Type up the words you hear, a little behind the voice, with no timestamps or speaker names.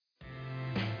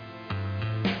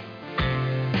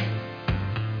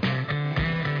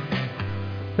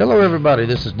Hello everybody,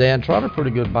 this is Dan Trotter, Pretty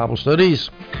Good Bible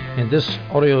Studies. In this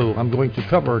audio, I'm going to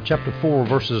cover chapter 4,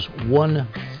 verses 1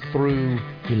 through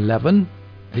 11.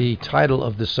 The title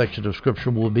of this section of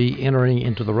Scripture will be Entering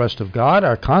into the Rest of God.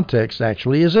 Our context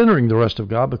actually is Entering the Rest of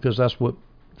God because that's what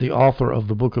the author of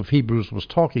the book of Hebrews was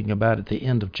talking about at the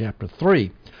end of chapter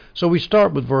 3. So we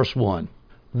start with verse 1.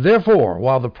 Therefore,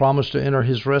 while the promise to enter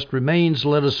his rest remains,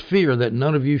 let us fear that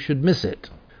none of you should miss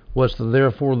it. What's the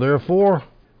therefore?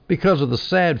 Because of the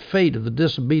sad fate of the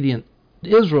disobedient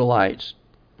Israelites,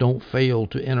 don't fail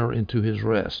to enter into his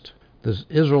rest. The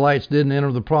Israelites didn't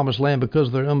enter the promised land because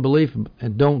of their unbelief,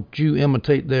 and don't you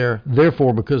imitate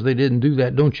therefore, because they didn't do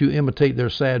that, don't you imitate their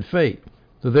sad fate.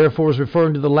 The therefore is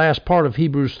referring to the last part of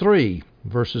Hebrews 3,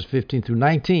 verses 15 through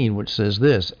 19, which says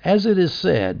this, As it is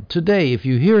said, today if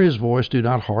you hear his voice, do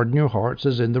not harden your hearts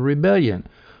as in the rebellion.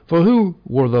 For who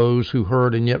were those who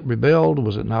heard and yet rebelled?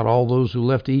 Was it not all those who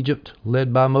left Egypt,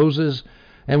 led by Moses?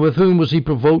 And with whom was he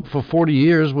provoked for 40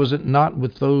 years? Was it not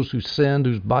with those who sinned,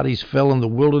 whose bodies fell in the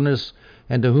wilderness?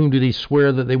 And to whom did he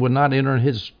swear that they would not enter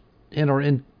his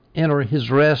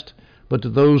rest, but to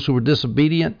those who were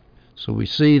disobedient? So we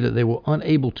see that they were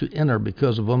unable to enter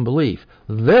because of unbelief.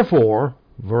 Therefore,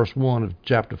 verse 1 of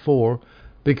chapter 4,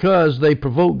 because they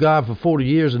provoked God for 40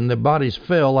 years and their bodies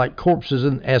fell like corpses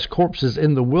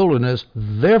in the wilderness,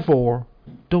 therefore,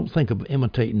 don't think of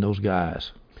imitating those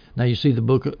guys. Now you see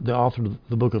the author of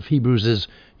the book of Hebrews is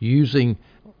using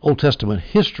Old Testament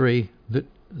history,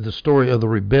 the story of the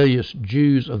rebellious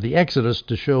Jews of the Exodus,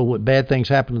 to show what bad things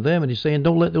happened to them, and he's saying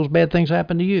don't let those bad things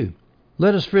happen to you.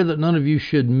 Let us fear that none of you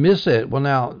should miss it. Well,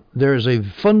 now, there is a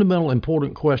fundamental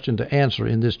important question to answer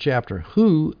in this chapter.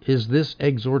 Who is this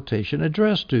exhortation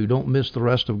addressed to? Don't miss the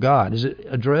rest of God. Is it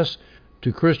addressed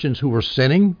to Christians who were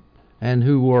sinning and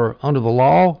who were under the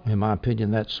law? In my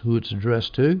opinion, that's who it's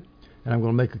addressed to. And I'm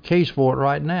going to make a case for it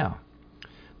right now.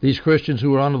 These Christians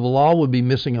who are under the law would be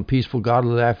missing a peaceful,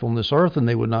 godly life on this earth, and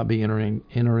they would not be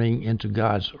entering into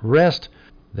God's rest.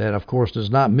 That, of course, does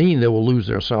not mean they will lose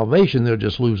their salvation. They'll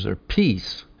just lose their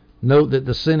peace. Note that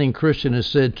the sinning Christian is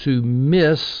said to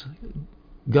miss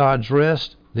God's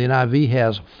rest. The NIV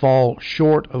has fall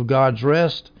short of God's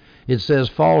rest. It says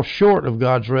fall short of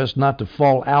God's rest, not to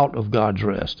fall out of God's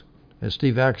rest. As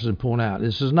Steve Atkerson pointed out,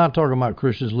 this is not talking about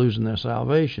Christians losing their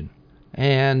salvation.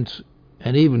 And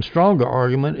an even stronger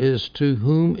argument is to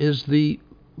whom is the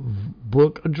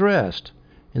book addressed.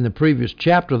 In the previous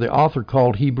chapter, the author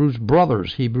called Hebrews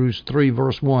brothers. Hebrews 3,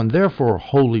 verse 1. Therefore,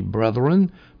 holy brethren,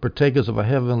 partakers of a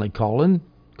heavenly calling.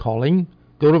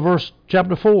 Go to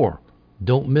chapter 4.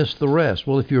 Don't miss the rest.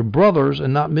 Well, if you're brothers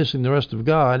and not missing the rest of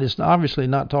God, it's obviously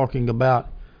not talking about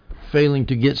failing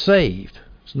to get saved.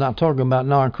 It's not talking about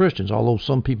non-Christians, although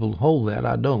some people hold that.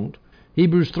 I don't.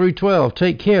 Hebrews 3:12.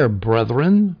 Take care,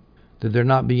 brethren, that there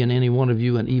not be in any one of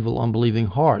you an evil, unbelieving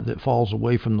heart that falls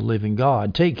away from the living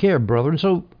God. Take care, brethren.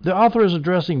 So the author is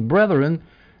addressing brethren,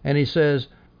 and he says,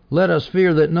 let us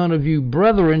fear that none of you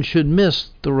brethren should miss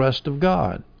the rest of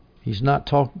God. He's not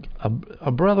talking,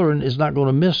 a brethren is not going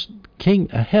to miss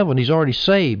heaven. He's already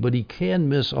saved, but he can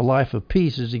miss a life of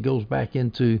peace as he goes back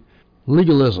into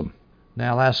legalism.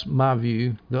 Now, that's my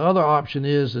view. The other option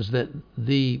is that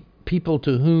the people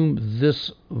to whom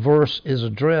this verse is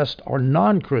addressed are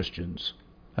non-Christians.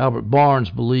 Albert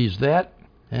Barnes believes that,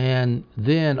 and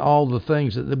then all the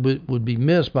things that would be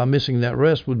missed by missing that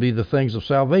rest would be the things of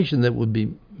salvation that would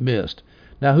be missed.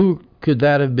 Now, who could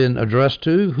that have been addressed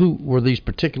to? Who were these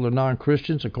particular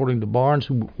non-Christians, according to Barnes,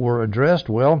 who were addressed?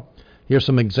 Well, here's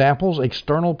some examples.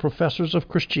 External professors of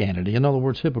Christianity, in other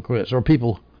words, hypocrites, or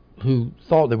people who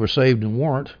thought they were saved and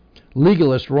weren't.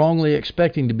 Legalists wrongly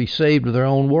expecting to be saved with their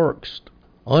own works.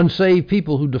 Unsaved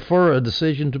people who defer a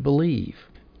decision to believe.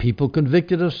 People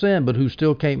convicted of sin but who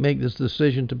still can't make this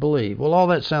decision to believe. Well, all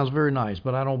that sounds very nice,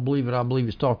 but I don't believe it. I believe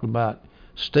it's talking about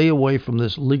stay away from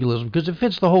this legalism because it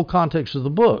fits the whole context of the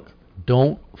book.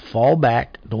 Don't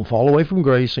fall away from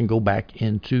grace and go back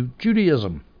into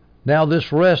Judaism. Now,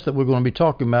 this rest that we're going to be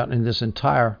talking about in this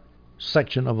entire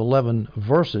section of 11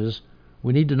 verses,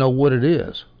 we need to know what it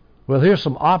is. Well, here's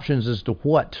some options as to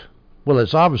what. Well,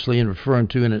 it's obviously in referring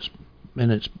to in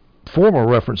its former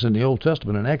reference in the Old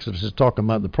Testament in Exodus is talking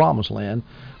about the promised land.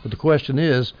 But the question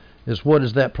is what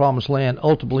is that promised land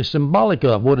ultimately symbolic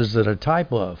of? What is it a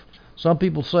type of? Some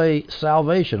people say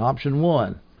salvation, option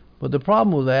 1. But the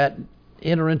problem with that,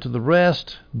 enter into the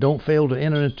rest, don't fail to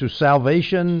enter into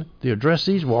salvation. The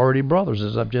addressees were already brothers,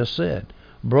 as I've just said.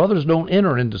 Brothers don't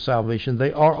enter into salvation.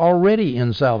 They are already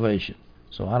in salvation.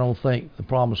 So I don't think the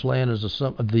promised land is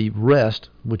the rest,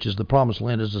 which is the promised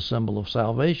land, is a symbol of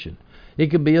salvation. It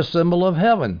could be a symbol of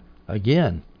heaven.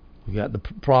 Again, We got the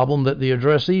problem that the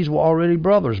addressees were already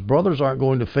brothers. Brothers aren't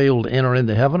going to fail to enter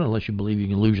into heaven unless you believe you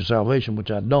can lose your salvation,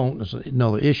 which I don't. That's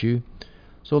another issue.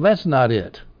 So that's not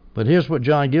it. But here's what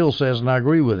John Gill says, and I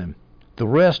agree with him. The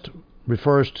rest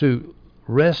refers to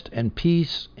rest and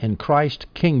peace in Christ's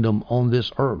kingdom on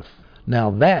this earth. Now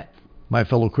that, my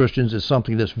fellow Christians, is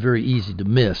something that's very easy to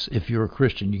miss if you're a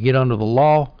Christian. You get under the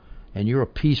law, and your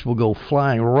peace will go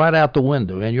flying right out the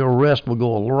window, and your rest will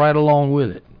go right along with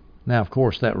it. Now, of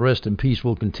course, that rest and peace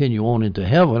will continue on into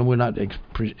heaven. We're not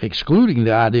excluding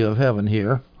the idea of heaven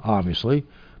here, obviously,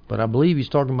 but I believe he's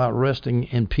talking about resting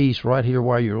in peace right here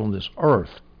while you're on this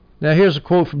earth. Now, here's a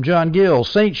quote from John Gill.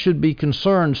 Saints should be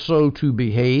concerned so to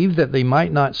behave that they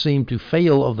might not seem to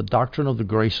fail of the doctrine of the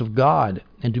grace of God,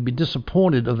 and to be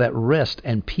disappointed of that rest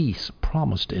and peace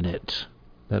promised in it.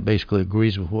 That basically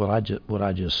agrees with what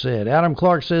I just said. Adam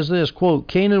Clark says this, quote,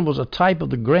 Canaan was a type of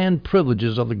the grand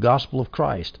privileges of the gospel of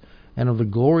Christ and of the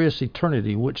glorious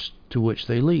eternity to which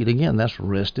they lead. Again, that's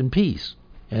rest and peace,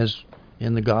 as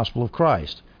in the gospel of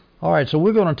Christ. All right, so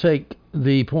we're going to take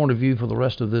the point of view for the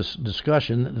rest of this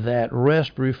discussion that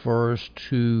rest refers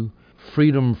to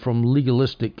freedom from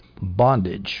legalistic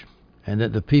bondage, and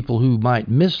that the people who might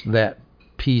miss that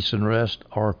peace and rest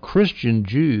are Christian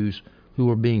Jews who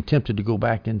are being tempted to go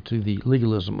back into the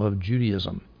legalism of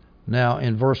Judaism. Now,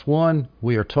 in verse 1,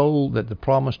 we are told that the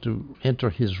promise to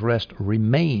enter his rest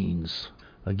remains.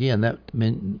 Again,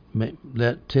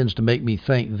 that tends to make me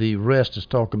think the rest is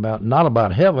talking about, not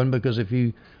about heaven, because if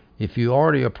you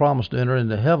already are promised to enter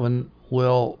into heaven,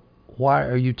 well, why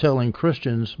are you telling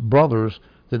Christians, brothers,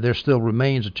 that there still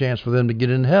remains a chance for them to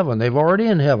get in heaven? They've already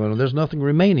in heaven. There's nothing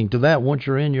remaining to that. Once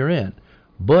you're in, you're in.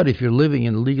 But if you're living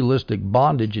in legalistic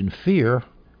bondage and fear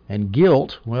and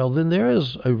guilt, well, then there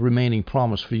is a remaining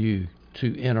promise for you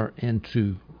to enter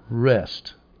into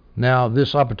rest. Now,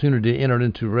 this opportunity to enter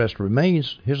into rest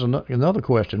remains. Here's another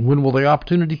question. When will the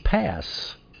opportunity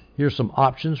pass? Here's some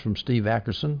options from Steve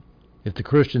Ackerson. If the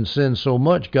Christians sin so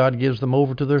much, God gives them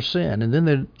over to their sin, and then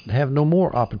they have no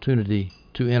more opportunity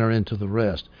to enter into the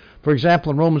rest. For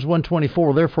example, in Romans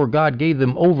 1:24, therefore God gave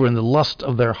them over in the lust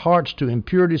of their hearts to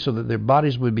impurity, so that their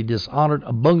bodies would be dishonored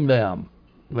among them.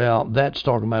 Well, that's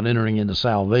talking about entering into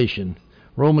salvation.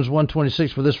 Romans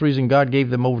 1:26, for this reason God gave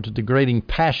them over to degrading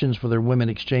passions, for their women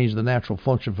exchanged the natural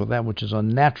function for that which is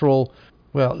unnatural.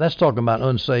 Well, that's talking about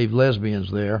unsaved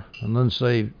lesbians there, and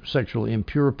unsaved sexually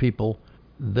impure people.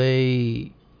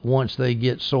 Once they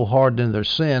get so hardened in their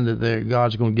sin that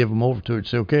God's going to give them over to it and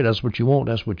say, okay, that's what you want,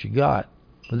 that's what you got.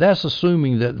 But that's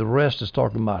assuming that the rest is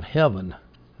talking about heaven,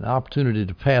 the opportunity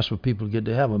to pass for people to get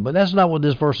to heaven. But that's not what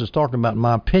this verse is talking about, in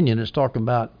my opinion. It's talking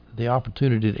about the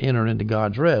opportunity to enter into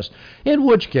God's rest, in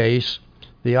which case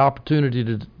the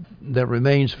opportunity that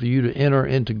remains for you to enter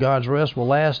into God's rest will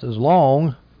last as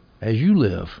long as you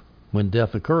live. When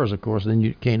death occurs, of course, then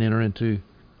you can't enter into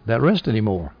that rest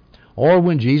anymore. Or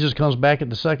when Jesus comes back at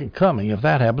the second coming. If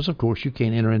that happens, of course, you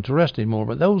can't enter into rest anymore.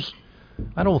 But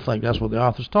I don't think that's what the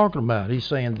author's talking about. He's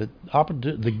saying that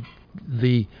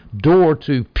the door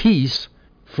to peace,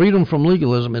 freedom from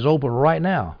legalism, is open right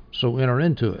now. So enter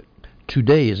into it.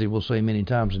 Today, as he will say many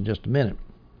times in just a minute.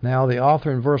 Now, the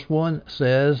author in verse 1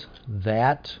 says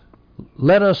that,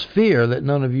 let us fear that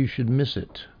none of you should miss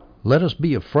it. Let us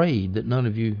be afraid that none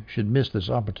of you should miss this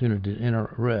opportunity to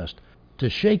enter rest. To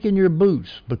shake in your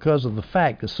boots because of the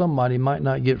fact that somebody might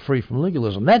not get free from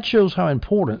legalism. That shows how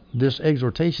important this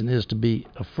exhortation is, to be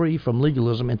free from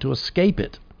legalism and to escape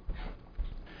it.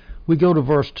 We go to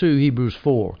verse 2, Hebrews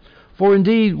 4. For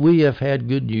indeed we have had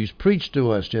good news preached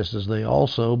to us, just as they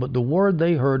also, but the word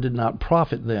they heard did not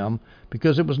profit them,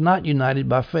 because it was not united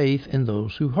by faith in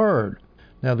those who heard.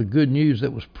 Now the good news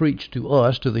that was preached to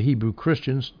us, to the Hebrew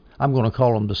Christians, I'm going to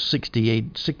call them the 60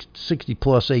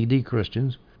 plus AD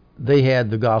Christians, they had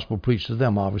the gospel preached to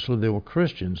them. Obviously, they were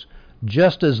Christians.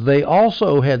 Just as they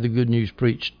also had the good news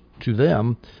preached to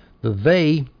them,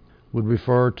 they would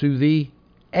refer to the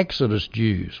Exodus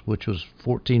Jews, which was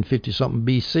 1450-something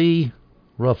BC,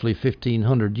 roughly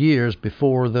 1,500 years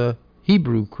before the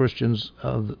Hebrew Christians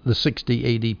of the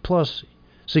 60 plus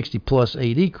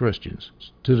AD Christians.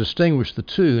 To distinguish the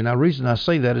two, now the reason I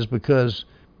say that is because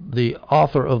the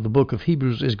author of the book of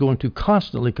Hebrews is going to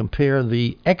constantly compare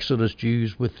the Exodus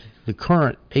Jews with the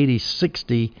current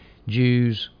 80-60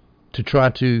 Jews to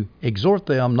try to exhort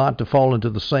them not to fall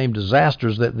into the same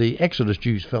disasters that the Exodus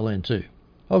Jews fell into.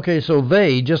 Okay, so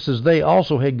just as they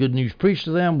also had good news preached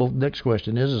to them, well, next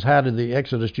question is how did the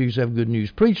Exodus Jews have good news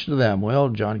preached to them? Well,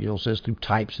 John Gill says through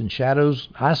types and shadows.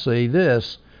 I say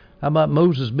this, how about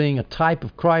Moses being a type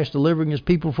of Christ delivering his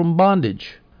people from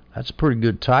bondage? That's a pretty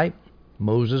good type.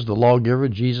 Moses, the lawgiver.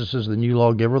 Jesus is the new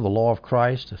lawgiver, the law of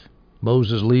Christ.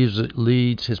 Moses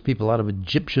leads his people out of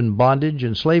Egyptian bondage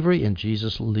and slavery, and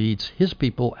Jesus leads his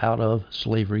people out of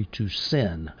slavery to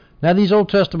sin. Now, these Old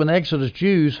Testament Exodus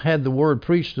Jews had the word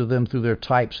preached to them through their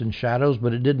types and shadows,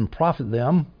 but it didn't profit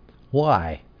them.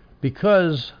 Why?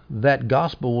 Because that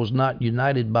gospel was not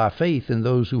united by faith in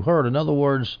those who heard. In other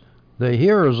words, the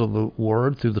hearers of the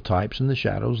word through the types and the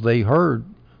shadows, they heard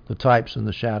the types and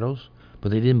the shadows, but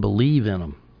they didn't believe in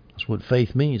them. That's what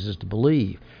faith means, is to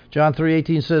believe. John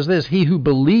 3:18 says this, he who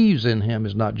believes in him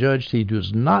is not judged. He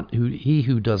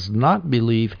who does not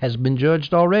believe has been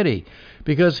judged already,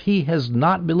 because he has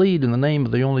not believed in the name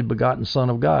of the only begotten Son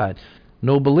of God.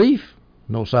 No belief,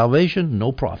 no salvation,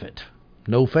 no profit.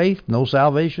 No faith, no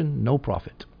salvation, no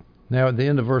profit. Now at the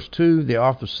end of verse 2, the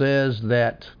author says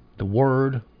that the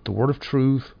word of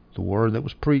truth, the word that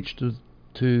was preached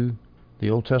to the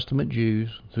Old Testament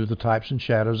Jews through the types and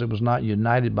shadows, it was not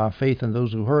united by faith in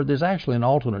those who heard. There's actually an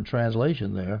alternate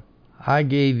translation there. I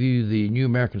gave you the New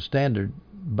American Standard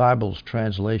Bible's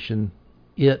translation.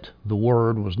 The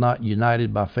word, was not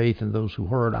united by faith in those who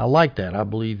heard. I like that. I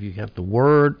believe you have the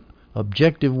word,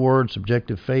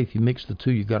 subjective faith. You mix the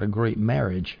two, you got a great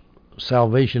marriage.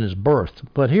 Salvation is birthed.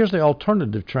 But here's the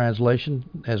alternative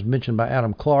translation, as mentioned by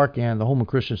Adam Clark, and the Holman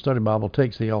Christian Study Bible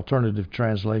takes the alternative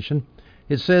translation.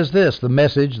 It says this, the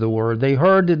message, the word they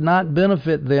heard did not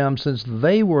benefit them, since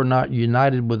they were not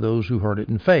united with those who heard it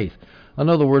in faith. In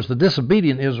other words, the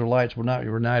disobedient Israelites were not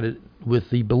united with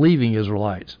the believing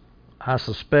Israelites. I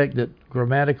suspect that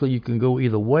grammatically you can go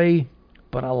either way,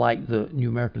 but I like the New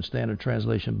American Standard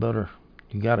Translation better.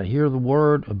 You got to hear the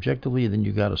word objectively, and then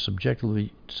you got to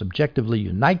subjectively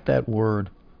unite that word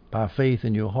by faith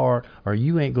in your heart, or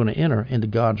you ain't going to enter into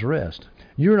God's rest.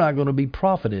 You're not going to be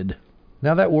profited.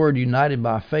 Now that word united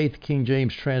by faith, King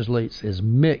James translates as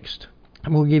mixed.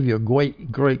 I'm going to give you a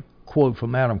great quote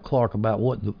from Adam Clark about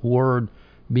what the word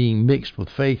being mixed with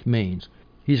faith means.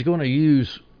 He's going to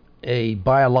use a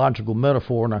biological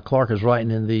metaphor. Now Clark is writing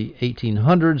in the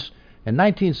 1800s, and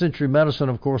 19th century medicine,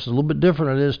 of course, is a little bit different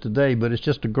than it is today, but it's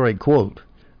just a great quote.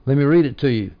 Let me read it to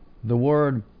you. The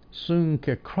word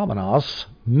synchromenos,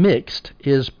 mixed,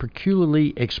 is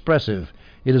peculiarly expressive.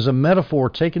 It is a metaphor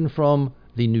taken from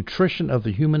the nutrition of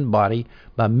the human body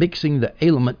by mixing the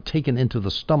aliment taken into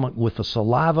the stomach with the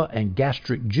saliva and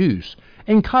gastric juice,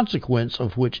 in consequence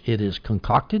of which it is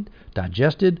concocted,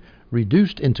 digested,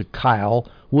 reduced into chyle,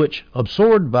 which,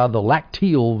 absorbed by the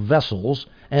lacteal vessels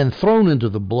and thrown into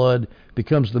the blood,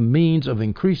 becomes the means of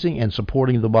increasing and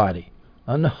supporting the body.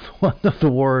 In other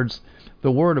words,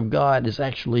 the Word of God is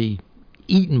actually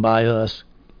eaten by us,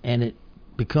 and it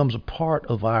becomes a part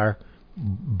of our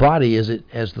body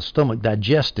as the stomach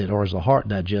digests it, or as the heart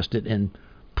digests it, and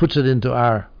puts it into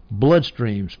our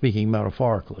bloodstream, speaking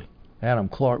metaphorically. Adam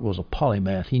Clark was a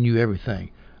polymath. He knew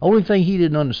everything. The only thing he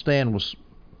didn't understand was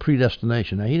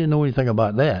predestination. Now, he didn't know anything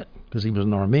about that because he was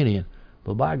an Arminian,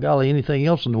 but by golly, anything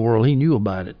else in the world, he knew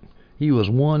about it. He was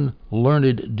one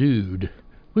learned dude.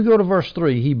 We go to verse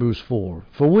 3, Hebrews 4.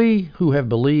 For we who have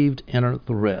believed enter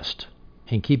the rest.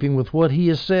 In keeping with what he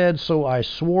has said, so I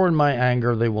swore in my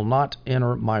anger, they will not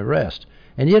enter my rest.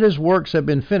 And yet his works have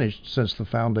been finished since the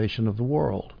foundation of the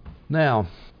world. Now,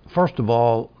 first of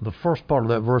all, the first part of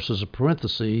that verse is a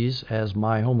parenthesis, as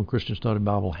my Holman Christian Study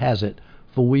Bible has it,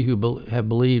 for we who have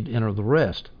believed enter the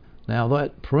rest. Now,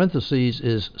 that parenthesis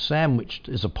is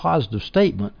a positive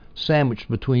statement, sandwiched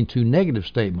between two negative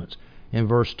statements. In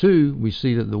verse 2, we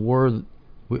see that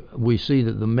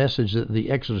the message that the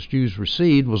Exodus Jews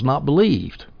received was not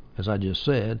believed, as I just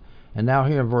said. And now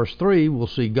here in verse 3, we'll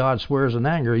see God swears in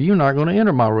anger, you're not going to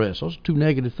enter my rest. Those are two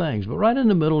negative things. But right in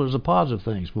the middle is the positive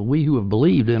things. But we who have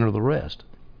believed enter the rest.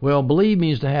 Well, believe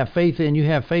means to have faith in. You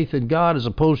have faith in God as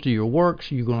opposed to your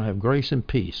works. You're going to have grace and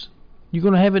peace. You're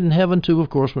going to have it in heaven too, of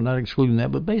course. We're not excluding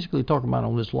that, but basically talking about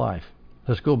on this life.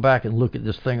 Let's go back and look at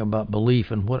this thing about belief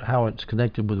and how it's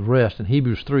connected with rest. In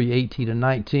Hebrews 3:18 and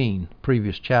 19,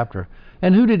 previous chapter.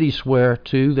 And who did he swear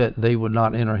to that they would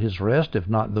not enter his rest, if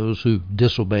not those who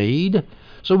disobeyed?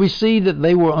 So we see that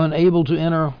they were unable to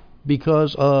enter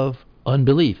because of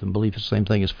unbelief. And belief is the same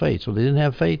thing as faith. So they didn't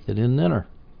have faith, they didn't enter.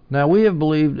 Now we have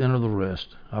believed, enter the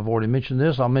rest. I've already mentioned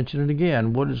this, I'll mention it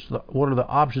again. What are the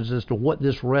options as to what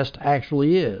this rest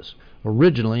actually is?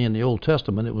 Originally, in the Old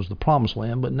Testament, it was the Promised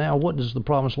Land, but now what does the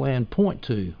Promised Land point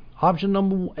to? Option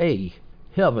number A,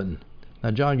 heaven. Now,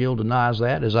 John Gill denies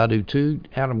that, as I do too.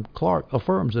 Adam Clark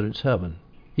affirms that it's heaven.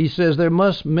 He says there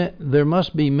must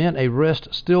be meant a rest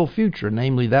still future,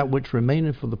 namely that which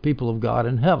remaineth for the people of God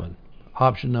in heaven.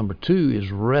 Option number 2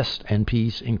 is rest and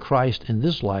peace in Christ in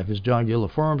this life, as John Gill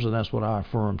affirms, and that's what I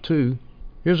affirm too.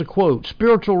 Here's a quote,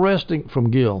 spiritual resting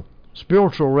from Gill.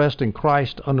 Spiritual rest in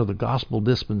Christ under the gospel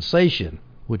dispensation,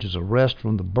 which is a rest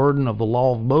from the burden of the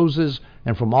law of Moses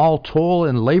and from all toil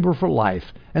and labor for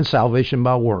life and salvation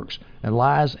by works, and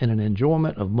lies in an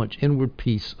enjoyment of much inward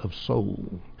peace of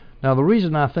soul. Now, the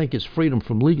reason I think it's freedom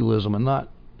from legalism and not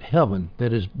heaven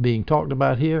that is being talked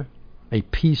about here, a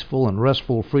peaceful and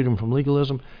restful freedom from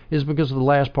legalism, is because of the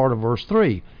last part of verse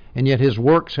 3. And yet his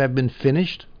works have been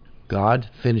finished. God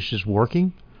finishes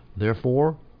working.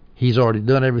 Therefore, he's already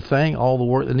done everything, all the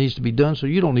work that needs to be done, so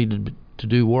you don't need to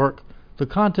do work. The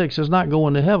context is not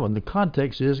going to heaven. The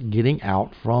context is getting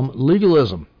out from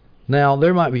legalism. Now,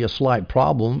 there might be a slight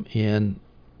problem in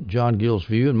John Gill's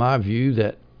view, in my view,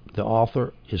 that the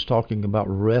author is talking about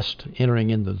rest, entering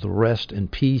into the rest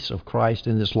and peace of Christ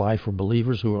in this life for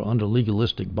believers who are under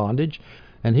legalistic bondage.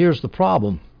 And here's the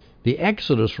problem. The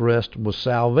Exodus rest was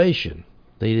salvation.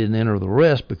 They didn't enter the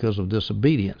rest because of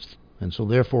disobedience, and so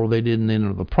therefore they didn't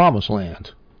enter the promised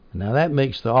land. Now that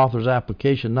makes the author's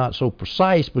application not so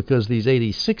precise, because these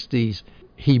 80-60s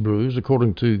Hebrews,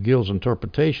 according to Gill's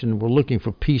interpretation, were looking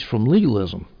for peace from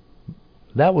legalism.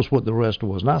 That was what the rest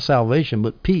was, not salvation,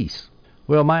 but peace.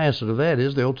 Well, my answer to that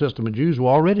is the Old Testament Jews were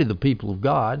already the people of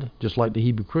God, just like the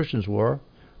Hebrew Christians were,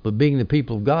 but being the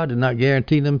people of God did not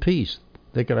guarantee them peace.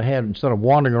 They could have had, instead of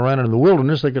wandering around in the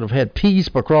wilderness, they could have had peace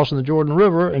by crossing the Jordan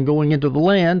River and going into the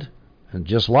land. And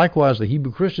just likewise, the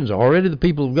Hebrew Christians are already the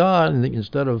people of God, and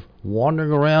instead of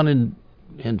wandering around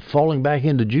and falling back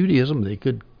into Judaism, they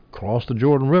could cross the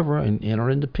Jordan River and enter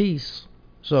into peace.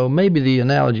 So maybe the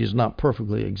analogy is not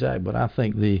perfectly exact, but I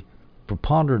think the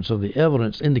preponderance of the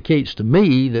evidence indicates to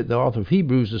me that the author of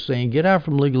Hebrews is saying, get out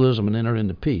from legalism and enter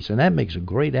into peace. And that makes a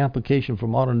great application for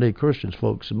modern-day Christians,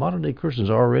 folks. Modern-day Christians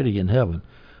are already in heaven.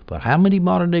 But how many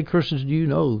modern-day Christians do you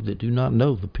know that do not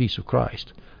know the peace of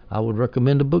Christ? I would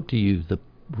recommend a book to you, The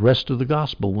Rest of the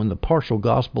Gospel, when the partial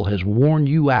gospel has worn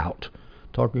you out.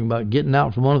 Talking about getting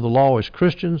out from under the law as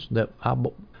Christians, that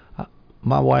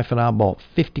my wife and I bought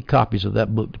 50 copies of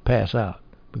that book to pass out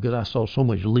because I saw so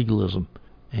much legalism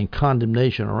and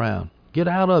condemnation around. Get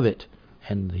out of it.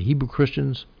 And the Hebrew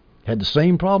Christians had the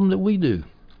same problem that we do.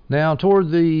 Now,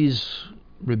 toward these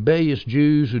rebellious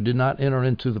Jews who did not enter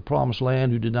into the promised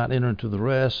land, who did not enter into the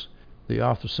rest, the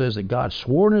author says that God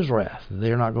swore in his wrath that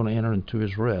they are not going to enter into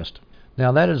his rest.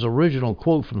 Now, that is original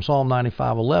quote from Psalm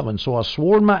 95:11. So I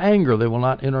swore in my anger they will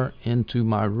not enter into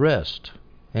my rest.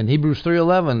 And Hebrews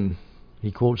 3:11,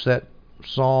 he quotes that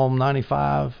Psalm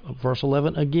 95, verse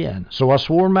 11 again. So I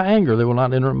swore in my anger they will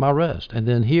not enter my rest. And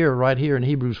then here, right here in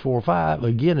Hebrews 4:5,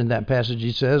 again in that passage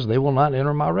he says they will not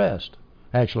enter my rest.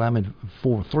 Actually, I'm in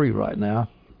 4:3 right now.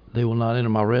 They will not enter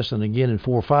my rest. And again in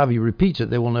 4:5 he repeats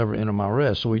it, they will never enter my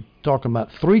rest. So we're talking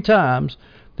about 3 times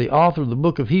the author of the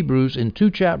book of Hebrews in 2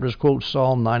 chapters quotes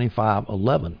Psalm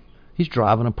 95:11. He's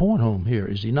driving a point home here,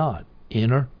 is he not?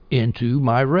 Enter into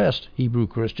my rest, Hebrew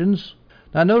Christians.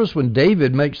 Now notice when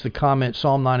David makes the comment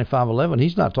Psalm 95:11,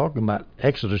 he's not talking about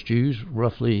Exodus Jews,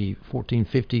 roughly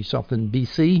 1450 something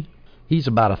BC. He's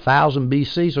about 1000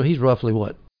 BC, so he's roughly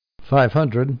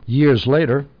 500 years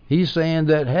later. He's saying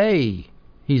that, hey,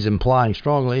 he's implying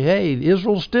strongly, hey,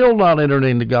 Israel's still not entered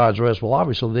into God's rest. Well,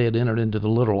 obviously they had entered into the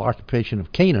literal occupation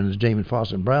of Canaan, as Jamin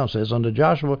Fawcett Brown says, under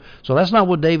Joshua. So that's not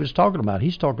what David's talking about.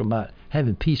 He's talking about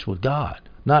having peace with God,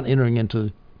 not entering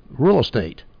into real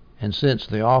estate. And since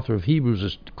the author of Hebrews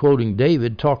is quoting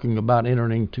David, talking about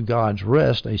entering to God's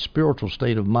rest, a spiritual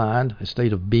state of mind, a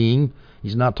state of being,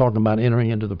 he's not talking about entering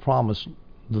into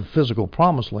the physical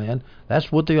promised land.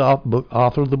 That's what the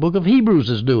author of the book of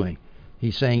Hebrews is doing.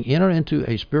 He's saying, enter into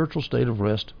a spiritual state of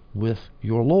rest with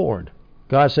your Lord.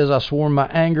 God says, I swore in my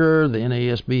anger. The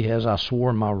NASB has, I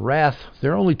swore in my wrath.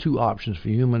 There are only 2 options for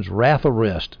humans, wrath or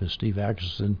rest. As Steve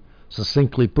Atkerson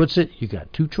succinctly puts it, you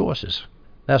got 2 choices.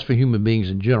 That's for human beings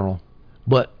in general.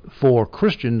 But for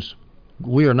Christians,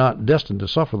 we are not destined to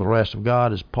suffer the wrath of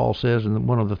God. As Paul says in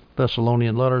one of the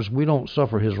Thessalonian letters, we don't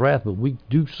suffer his wrath, but we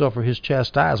do suffer his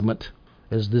chastisement,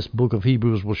 as this book of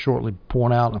Hebrews will shortly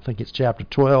point out. I think it's chapter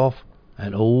 12.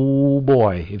 And oh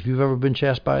boy, if you've ever been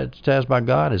chastised by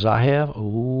God, as I have,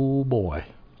 oh boy,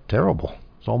 terrible.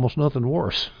 It's almost nothing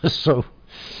worse. So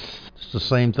it's the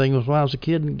same thing as when I was a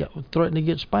kid and threatened to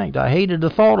get spanked. I hated the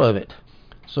thought of it.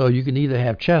 So you can either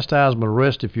have chastisement or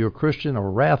rest if you're a Christian,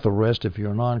 or wrath or rest if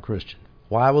you're a non-Christian.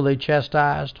 Why were they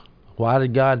chastised? Why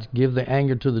did God give the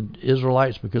anger to the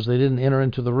Israelites? Because they didn't enter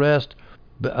into the rest.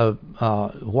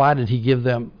 Why did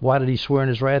he swear in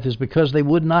his wrath? Is because they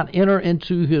would not enter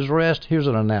into his rest. Here's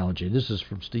an analogy. This is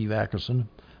from Steve Atkerson.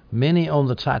 Many on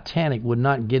the Titanic would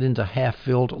not get into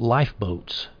half-filled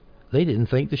lifeboats. They didn't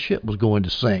think the ship was going to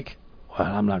sink. Well,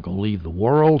 I'm not going to leave the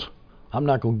world. I'm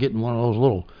not going to get in one of those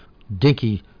little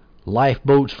dinky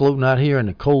lifeboats floating out here in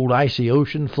the cold, icy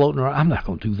ocean floating around. I'm not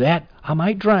going to do that. I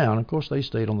might drown. Of course, they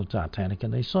stayed on the Titanic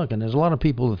and they sunk. And there's a lot of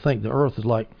people that think the earth is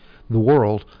like the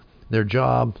world. Their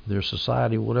job, their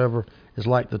society, whatever, is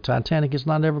like the Titanic. It's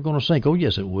not ever going to sink. Oh,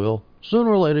 yes, it will.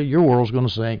 Sooner or later, your world's going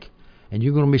to sink. And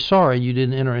you're going to be sorry you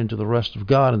didn't enter into the rest of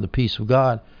God and the peace of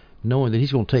God, knowing that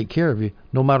He's going to take care of you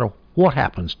no matter what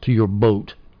happens to your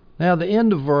boat. Now, the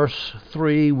end of verse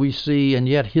 3, we see, and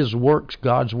yet His works,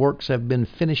 God's works, have been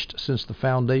finished since the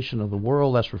foundation of the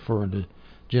world. That's referring to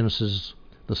Genesis,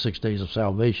 the 6 days of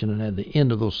salvation. And at the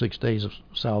end of those 6 days of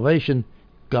salvation,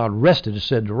 God rested, is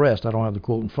said to rest. I don't have the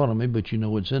quote in front of me, but you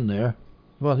know it's in there.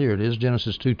 Well, here it is,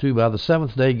 Genesis 2:2. By the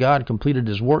seventh day, God completed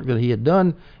His work that He had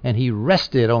done, and He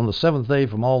rested on the seventh day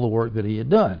from all the work that He had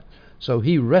done. So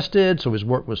He rested, so His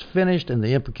work was finished, and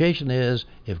the implication is,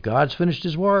 if God's finished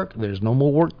His work, there's no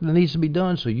more work that needs to be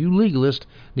done. So you legalists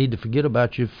need to forget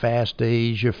about your fast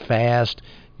days, your fast,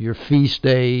 your feast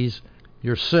days,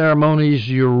 your ceremonies,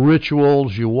 your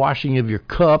rituals, your washing of your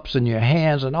cups and your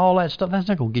hands and all that stuff. That's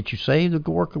not going to get you saved. The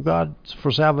work of God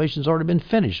for salvation has already been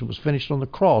finished. It was finished on the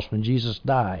cross when Jesus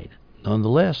died.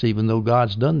 Nonetheless, even though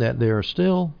God's done that, there are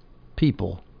still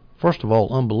people, first of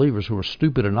all, unbelievers who are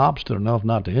stupid and obstinate enough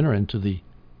not to enter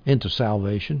into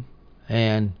salvation,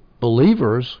 and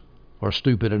believers are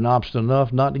stupid and obstinate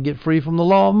enough not to get free from the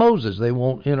law of Moses. They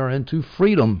won't enter into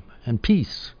freedom and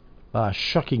peace by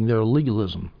shucking their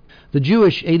legalism. The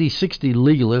Jewish 80-60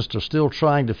 legalists are still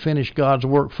trying to finish God's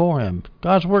work for Him.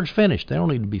 God's work's finished. They don't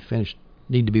need to be finished,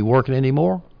 need to be working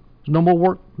anymore. There's no more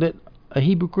work that a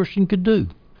Hebrew Christian could do.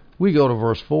 We go to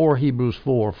verse 4, Hebrews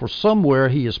 4. For somewhere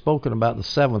He has spoken about the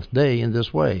seventh day in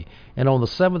this way, and on the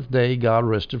seventh day God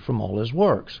rested from all His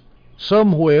works.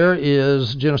 Somewhere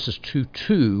is Genesis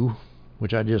 2:2,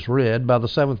 which I just read. By the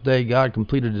seventh day God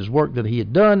completed His work that He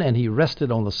had done, and He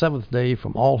rested on the seventh day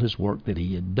from all His work that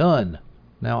He had done.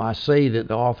 Now, I say that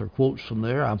the author quotes from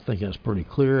there. I think that's pretty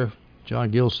clear.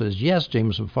 John Gill says yes.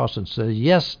 Jameson Fawcett says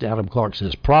yes. Adam Clark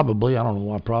says probably. I don't know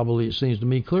why probably. It seems to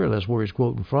me clear that's where he's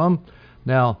quoting from.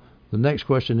 Now, the next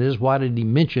question is, why did he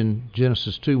mention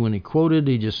Genesis 2 when he quoted?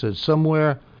 He just said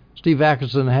somewhere. Steve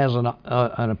Atkinson has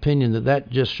an opinion that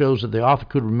just shows that the author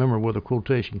could remember where the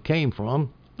quotation came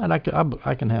from, and I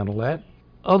can handle that.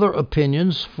 Other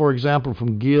opinions, for example,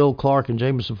 from Gill, Clark, and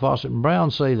Jameson, Fawcett, and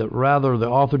Brown, say that rather the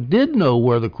author did know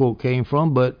where the quote came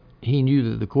from, but he knew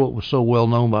that the quote was so well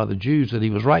known by the Jews that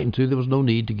he was writing to, there was no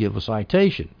need to give a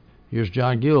citation. Here's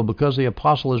John Gill. Because the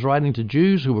apostle is writing to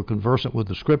Jews who were conversant with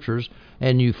the Scriptures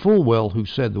and knew full well who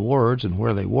said the words and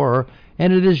where they were,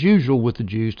 and it is usual with the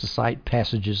Jews to cite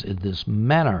passages in this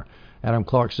manner. Adam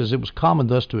Clark says it was common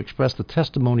thus to express the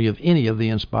testimony of any of the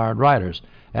inspired writers.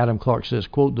 Adam Clark says,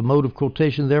 quote, the mode of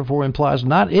quotation therefore implies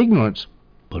not ignorance,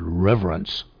 but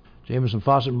reverence. Jameson,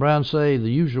 Fawcett, and Brown say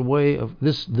the usual way of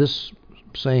this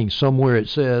saying somewhere it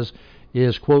says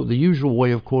is, quote, the usual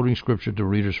way of quoting Scripture to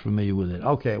readers familiar with it.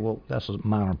 Okay, well, that's a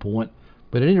minor point.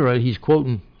 But at any rate, he's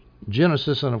quoting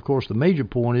Genesis, and of course the major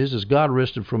point is God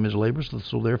rested from His labors,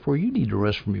 so therefore you need to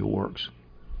rest from your works.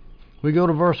 We go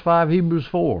to verse 5, Hebrews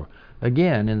 4.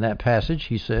 Again, in that passage,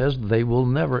 he says, they will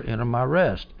never enter my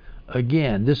rest.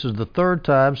 Again, this is the third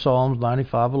time Psalms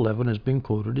 95:11 has been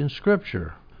quoted in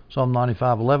Scripture. Psalm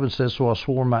 95:11 says, so I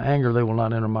swore in my anger they will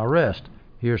not enter my rest.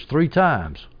 Here's 3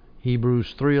 times.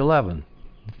 Hebrews 3:11.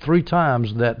 3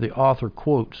 times that the author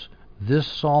quotes this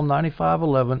Psalm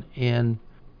 95:11 in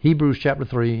Hebrews chapter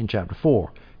 3 and chapter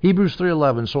 4. Hebrews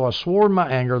 3:11, so I swore in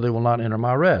my anger they will not enter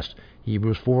my rest.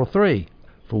 Hebrews 4:3.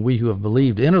 For we who have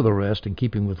believed enter the rest in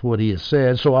keeping with what he has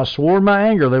said. So I swore in my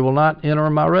anger they will not enter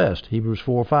my rest. Hebrews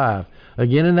 4:5.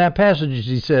 Again in that passage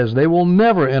he says they will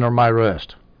never enter my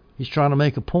rest. He's trying to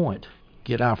make a point.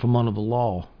 Get out from under the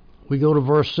law. We go to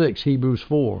verse 6, Hebrews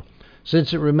 4.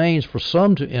 Since it remains for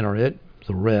some to enter it,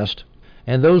 the rest,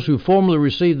 and those who formerly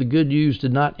received the good news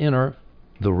did not enter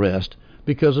the rest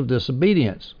because of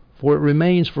disobedience. For it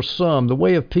remains for some. The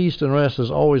way of peace and rest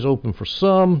is always open for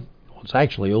some. It's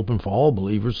actually open for all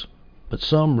believers, but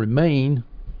some remain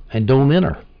and don't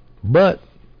enter. But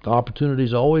the opportunity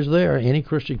is always there. Any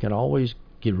Christian can always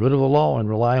get rid of the law and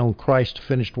rely on Christ's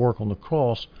finished work on the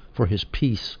cross for his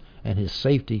peace and his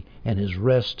safety and his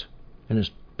rest and his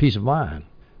peace of mind.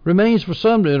 Remains for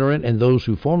some to enter it, and those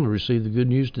who formerly received the good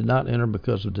news did not enter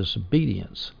because of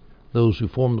disobedience. Those who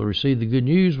formerly received the good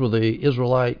news were the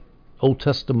Israelite Old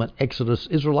Testament Exodus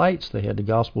Israelites. They had the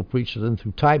gospel preached to them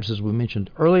through types, as we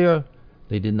mentioned earlier.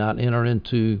 They did not enter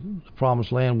into the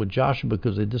promised land with Joshua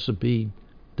because they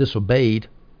disobeyed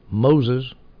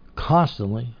Moses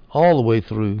constantly, all the way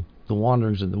through the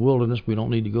wanderings in the wilderness. We don't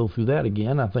need to go through that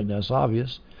again. I think that's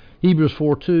obvious. Hebrews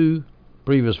 4:2,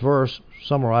 previous verse,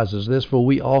 summarizes this: for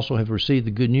we also have received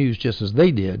the good news just as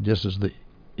they did, just as the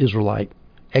Israelite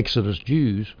Exodus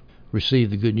Jews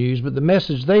received the good news, but the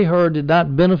message they heard did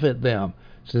not benefit them,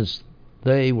 since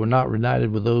they were not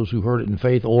united with those who heard it in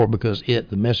faith, or because the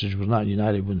message was not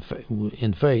united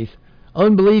in faith.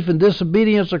 Unbelief and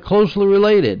disobedience are closely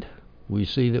related. We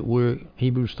see that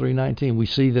Hebrews 3:19, we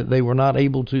see that they were not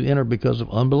able to enter because of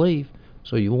unbelief.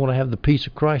 So you want to have the peace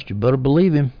of Christ, you better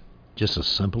believe him. Just as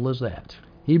simple as that.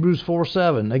 Hebrews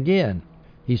 4:7, again,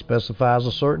 he specifies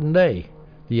a certain day.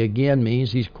 The again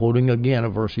means he's quoting again a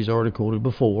verse he's already quoted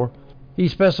before. He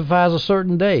specifies a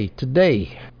certain day,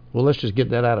 today. Well, let's just get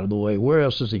that out of the way. Where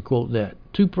else does he quote that?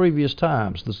 2 previous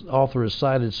times. The author has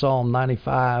cited Psalm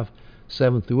 95,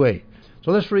 7 through 8.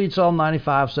 So let's read Psalm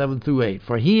 95, 7 through 8.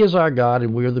 For he is our God,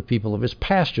 and we are the people of his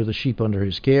pasture, the sheep under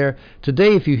his care.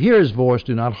 Today, if you hear his voice,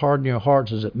 do not harden your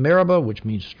hearts as at Meribah, which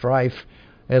means strife,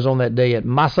 as on that day at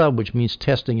Massah, which means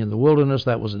testing in the wilderness.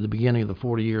 That was at the beginning of the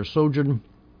 40-year sojourn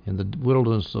in the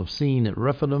wilderness of Sin at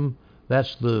Rephidim.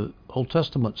 That's the Old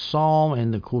Testament psalm,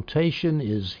 and the quotation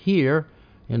is here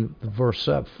in verse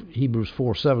Hebrews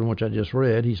 4:7, which I just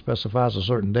read. He specifies a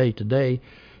certain day, today.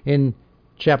 In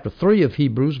chapter 3 of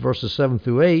Hebrews, verses 7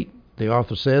 through 8, the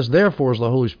author says, therefore, as the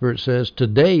Holy Spirit says,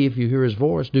 today, if you hear his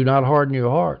voice, do not harden your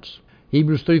hearts.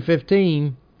 Hebrews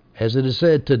 3:15, as it is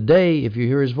said, today, if you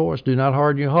hear his voice, do not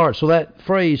harden your hearts. So that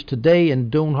phrase, today and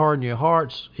don't harden your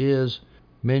hearts, is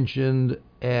mentioned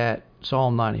at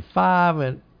Psalm 95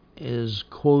 and is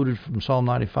quoted from Psalm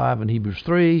 95 in Hebrews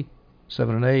 3,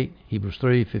 7 and 8, Hebrews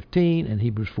 3:15, and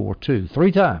Hebrews 4:2.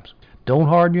 3 times. Don't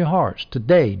harden your hearts.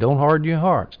 Today, don't harden your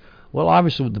hearts. Well,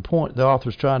 obviously, the point the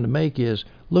author's trying to make is,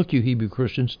 look, you Hebrew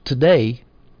Christians, today,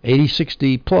 80,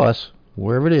 60 plus,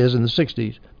 wherever it is in the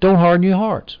 60s, don't harden your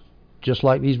hearts. Just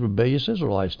like these rebellious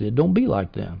Israelites did. Don't be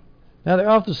like them. Now, the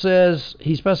author says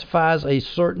he specifies a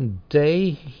certain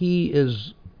day. He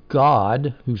is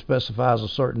God who specifies a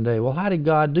certain day. Well, how did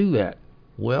God do that?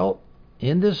 Well,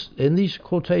 in these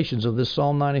quotations of this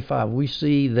Psalm 95, we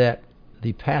see that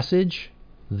the passage,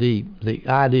 the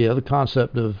idea, the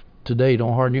concept of today,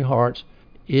 don't harden your hearts,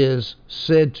 is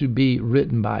said to be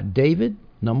written by David,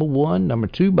 number 1, number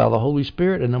 2, by the Holy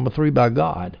Spirit, and number 3, by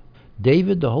God.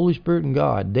 David, the Holy Spirit, and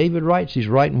God. David writes, he's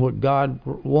writing what God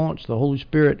wants. The Holy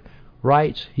Spirit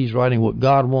writes, he's writing what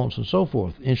God wants, and so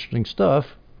forth. Interesting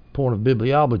stuff. Point of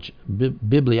bibliology.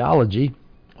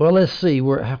 Well, let's see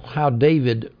how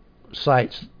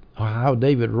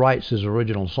David writes his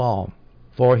original psalm.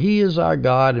 For he is our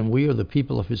God, and we are the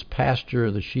people of his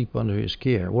pasture, the sheep under his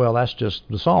care. Well, that's just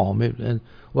the psalm.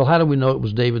 Well, how do we know it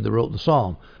was David that wrote the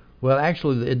psalm? Well,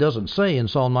 actually, it doesn't say in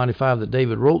Psalm 95 that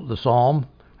David wrote the psalm.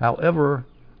 However,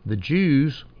 the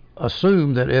Jews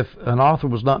assume that if an author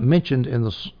was not mentioned in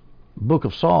the book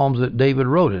of Psalms, that David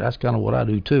wrote it. That's kind of what I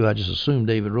do too. I just assume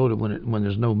David wrote it when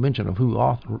there's no mention of who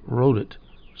author wrote it.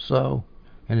 So,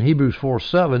 in Hebrews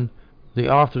 4:7, the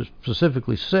author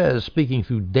specifically says, speaking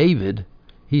through David,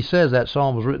 he says that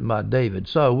psalm was written by David.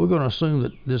 So we're going to assume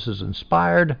that this is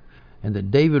inspired and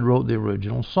that David wrote the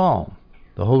original psalm.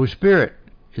 The Holy Spirit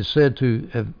is said to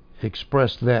have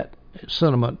expressed that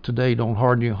sentiment, today don't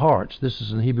harden your hearts. This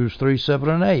is in Hebrews 3, 7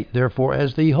 and 8. Therefore,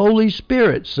 as the Holy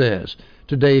Spirit says,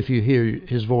 today if you hear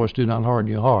his voice, do not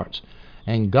harden your hearts.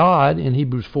 And God, in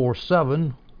Hebrews 4,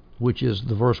 7, which is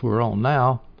the verse we're on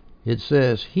now, it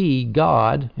says, he,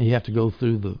 God, and you have to go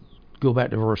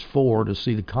back to verse 4 to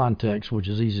see the context, which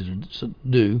is easy to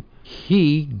do.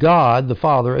 He, God, the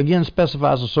Father, again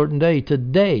specifies a certain day,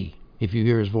 today, if you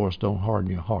hear his voice, don't harden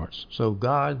your hearts. So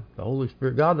God, the Holy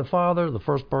Spirit, God the Father, the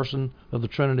first person of the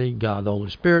Trinity, God the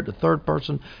Holy Spirit, the third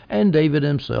person, and David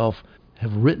himself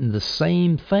have written the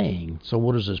same thing. So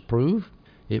what does this prove?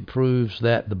 It proves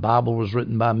that the Bible was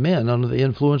written by men under the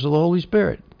influence of the Holy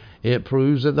Spirit. It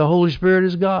proves that the Holy Spirit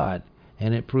is God.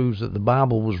 And it proves that the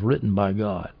Bible was written by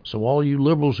God. So all you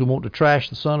liberals who want to trash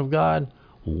the Son of God,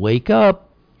 wake up.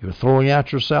 You're throwing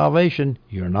out your salvation.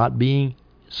 You're not being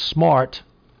smart.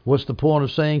 What's the point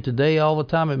of saying today all the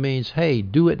time? It means, hey,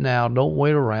 do it now. Don't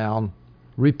wait around.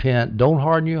 Repent. Don't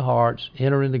harden your hearts.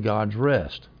 Enter into God's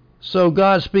rest. So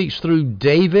God speaks through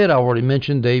David. I already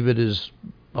mentioned David is,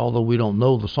 although we don't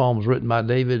know the psalm was written by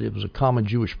David, it was a common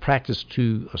Jewish practice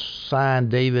to assign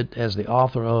David as the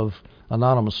author of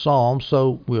anonymous psalm,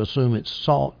 so we assume it's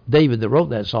David that wrote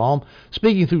that psalm.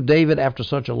 Speaking through David after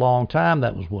such a long time,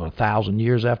 that was 1,000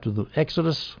 years after the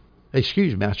Exodus.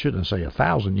 Excuse me, I shouldn't say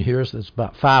 1,000 years. That's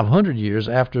about 500 years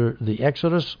after the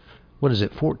Exodus. What is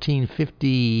it,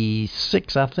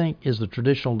 1456, I think, is the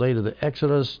traditional date of the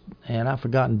Exodus. And I've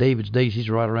forgotten David's date. He's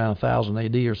right around 1000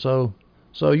 AD or so.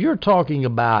 So you're talking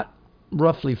about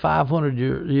roughly 500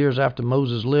 years after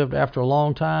Moses lived, after a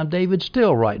long time, David's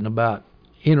still writing about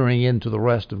entering into the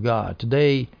rest of God.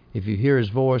 Today, if you hear his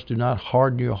voice, do not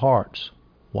harden your hearts.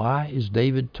 Why is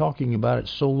David talking about it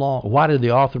so long? Why did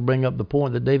the author bring up the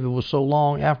point that David was so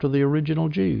long after the original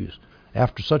Jews?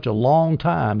 After such a long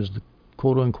time, is the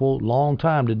quote-unquote long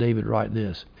time, did David write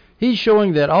this? He's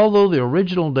showing that although the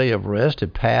original day of rest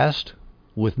had passed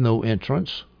with no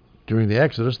entrance, during the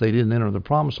Exodus they didn't enter the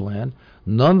Promised Land,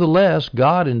 nonetheless,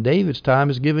 God in David's time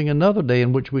is giving another day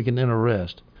in which we can enter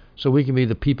rest, so we can be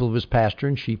the people of his pasture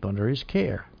and sheep under his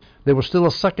care. There was still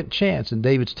a second chance in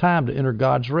David's time to enter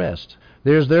God's rest.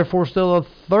 There's therefore still a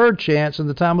third chance in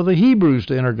the time of the Hebrews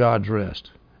to enter God's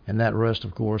rest. And that rest,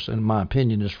 of course, in my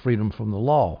opinion, is freedom from the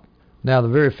law. Now, the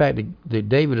very fact that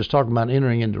David is talking about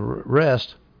entering into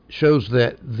rest shows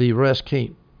that the rest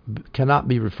cannot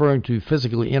be referring to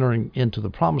physically entering into the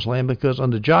Promised Land, because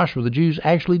under Joshua, the Jews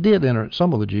actually did enter.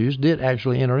 Some of the Jews did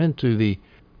actually enter into the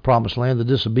Promised Land. The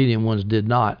disobedient ones did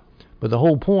not. But the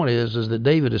whole point is that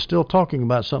David is still talking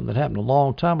about something that happened a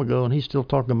long time ago, and he's still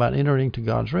talking about entering into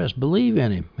God's rest. Believe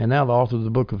in him. And now the author of the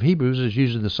book of Hebrews is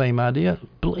using the same idea.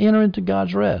 Enter into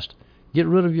God's rest. Get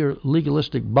rid of your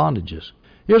legalistic bondages.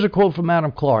 Here's a quote from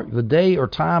Adam Clarke. The day or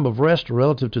time of rest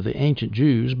relative to the ancient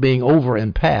Jews being over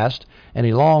and past, and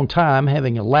a long time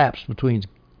having elapsed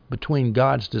between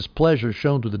God's displeasure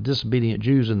shown to the disobedient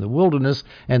Jews in the wilderness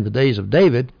and the days of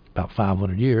David, about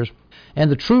 500 years, and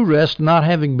the true rest not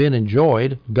having been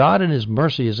enjoyed, God in his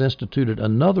mercy has instituted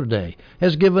another day,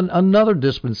 has given another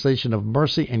dispensation of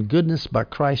mercy and goodness by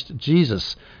Christ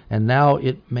Jesus. And now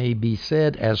it may be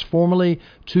said as formerly,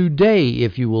 today,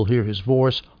 if you will hear his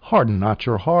voice, harden not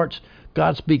your hearts.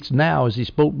 God speaks now as he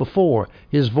spoke before.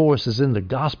 His voice is in the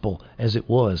gospel as it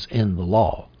was in the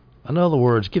law. In other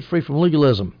words, get free from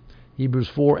legalism. Hebrews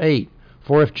 4:8.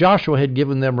 For if Joshua had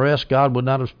given them rest, God would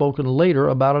not have spoken later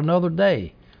about another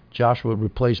day. Joshua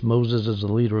replaced Moses as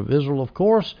the leader of Israel, of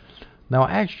course. Now,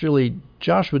 actually,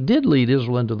 Joshua did lead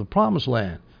Israel into the Promised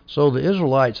Land. So the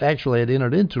Israelites actually had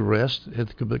entered into rest,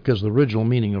 because the original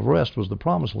meaning of rest was the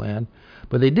Promised Land.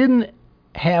 But they didn't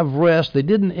have rest. They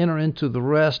didn't enter into the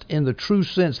rest in the true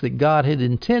sense that God had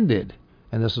intended.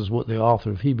 And this is what the author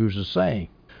of Hebrews is saying.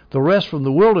 The rest from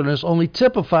the wilderness only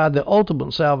typified the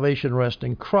ultimate salvation rest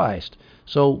in Christ.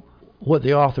 So what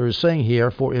the author is saying here,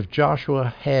 for if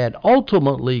Joshua had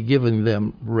ultimately given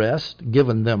them rest,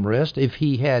 if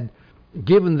he had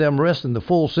given them rest in the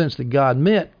full sense that God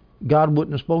meant, God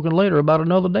wouldn't have spoken later about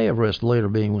another day of rest, later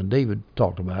being when David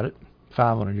talked about it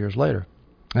 500 years later.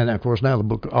 And of course now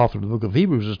the author of the book of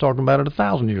Hebrews is talking about it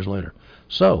 1,000 years later.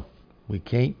 So we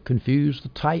can't confuse the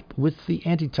type with the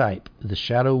antitype, the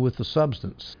shadow with the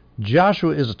substance.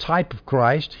 Joshua is a type of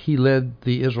Christ. He led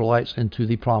the Israelites into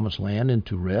the Promised Land,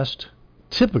 into rest,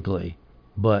 typically.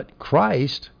 But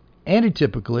Christ,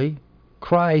 antitypically,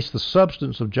 Christ, the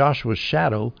substance of Joshua's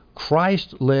shadow,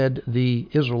 Christ led the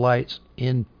Israelites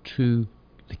into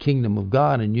the kingdom of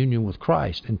God in union with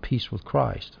Christ, in peace with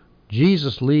Christ.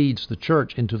 Jesus leads the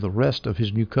church into the rest of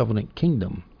his new covenant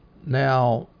kingdom.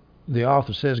 Now, the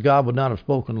author says God would not have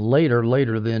spoken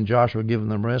later than Joshua giving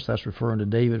them rest. That's referring to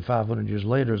David 500 years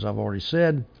later, as I've already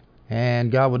said.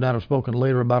 And God would not have spoken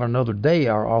later about another day,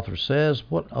 our author says.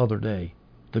 What other day?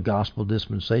 The gospel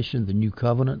dispensation, the new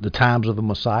covenant, the times of the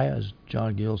Messiah, as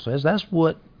John Gill says. That's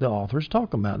what the author is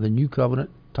talking about, the new covenant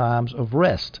times of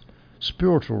rest,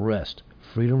 spiritual rest,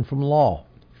 freedom from law,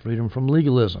 freedom from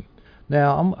legalism.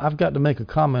 Now, I've got to make a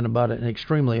comment about an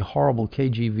extremely horrible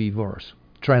KJV verse,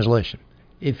 translation.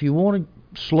 If you want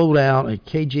to slow down a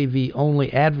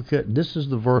KJV-only advocate, this is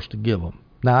the verse to give them.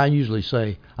 Now, I usually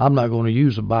say I'm not going to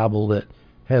use a Bible that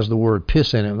has the word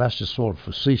piss in it. That's just sort of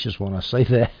facetious when I say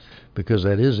that, because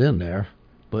that is in there.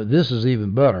 But this is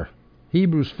even better.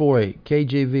 Hebrews 4:8,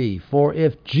 KJV. For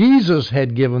if Jesus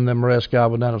had given them rest, God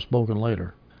would not have spoken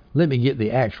later. Let me get the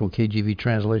actual KJV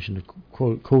translation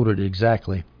to quote it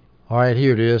exactly. All right,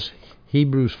 here it is.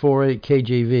 Hebrews 4:8,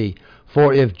 KJV.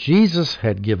 For if Jesus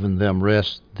had given them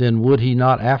rest, then would he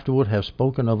not afterward have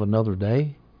spoken of another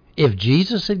day? If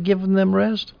Jesus had given them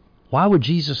rest, why would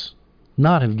Jesus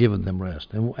not have given them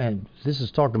rest? And this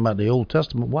is talking about the Old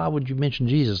Testament. Why would you mention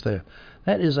Jesus there?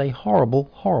 That is a horrible,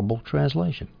 horrible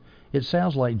translation. It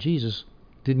sounds like Jesus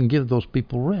didn't give those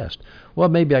people rest. Well,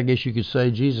 maybe I guess you could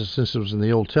say Jesus, since it was in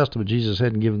the Old Testament, Jesus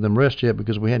hadn't given them rest yet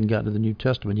because we hadn't gotten to the New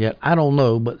Testament yet. I don't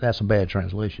know, but that's a bad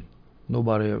translation.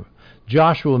 Nobody ever.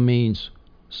 Joshua means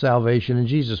salvation and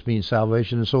Jesus means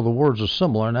salvation, and so the words are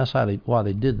similar, and that's why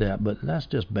they did that, but that's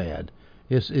just bad.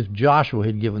 It's if Joshua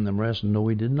had given them rest, and no,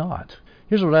 he did not.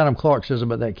 Here's what Adam Clarke says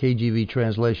about that KJV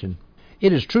translation.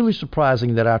 It is truly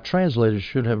surprising that our translators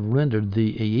should have rendered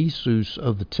the Jesus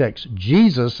of the text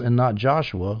Jesus and not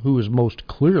Joshua, who is most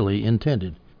clearly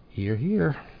intended. Hear,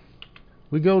 hear.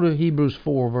 We go to Hebrews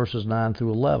 4, verses 9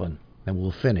 through 11, and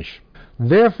we'll finish.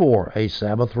 Therefore, a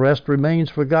Sabbath rest remains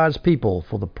for God's people,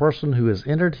 for the person who has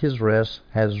entered his rest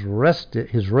has rested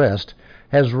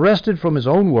from his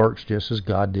own works, just as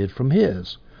God did from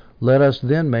his. Let us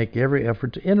then make every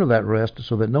effort to enter that rest,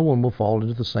 so that no one will fall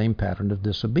into the same pattern of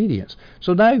disobedience.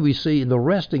 So now we see the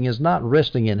resting is not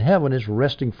resting in heaven, it's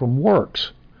resting from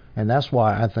works. And that's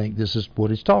why I think this is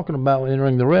what he's talking about.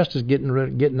 Entering the rest is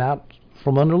getting out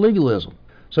from under legalism.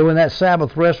 So when that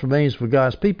Sabbath rest remains for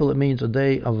God's people, it means a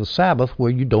day of the Sabbath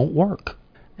where you don't work.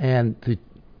 And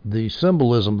the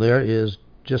symbolism there is,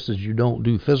 just as you don't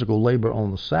do physical labor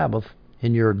on the Sabbath,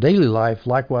 in your daily life,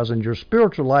 likewise in your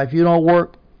spiritual life, you don't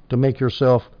work to make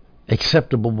yourself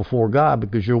acceptable before God,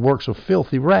 because your works are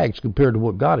filthy rags compared to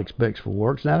what God expects for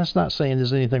works. Now, that's not saying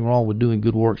there's anything wrong with doing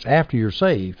good works after you're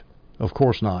saved. Of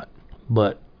course not.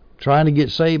 But trying to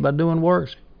get saved by doing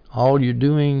works, all you're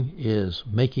doing is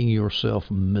making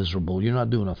yourself miserable. You're not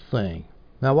doing a thing.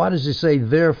 Now, why does he say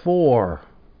therefore?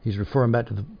 He's referring back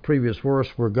to the previous verse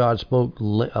where God spoke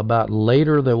about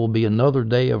later there will be another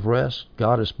day of rest.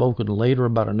 God has spoken later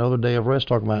about another day of rest,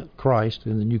 talking about Christ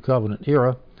in the New Covenant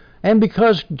era. And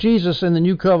because Jesus in the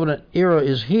New Covenant era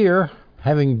is here,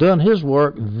 having done his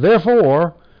work,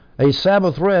 therefore, a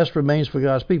Sabbath rest remains for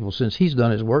God's people. Since he's done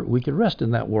his work, we can rest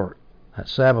in that work. That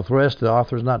Sabbath rest, the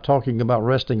author is not talking about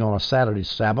resting on a Saturday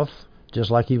Sabbath, just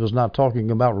like he was not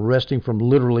talking about resting from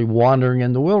literally wandering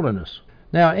in the wilderness.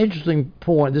 Now, interesting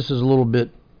point, this is a little bit,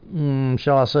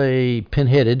 shall I say,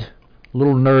 pinheaded, a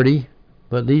little nerdy,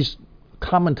 but these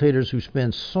commentators who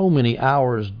spend so many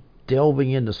hours delving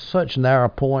into such narrow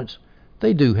points,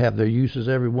 they do have their uses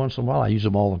every once in a while. I use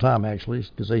them all the time, actually,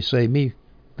 because they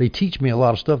teach me a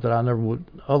lot of stuff that I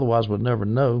otherwise would never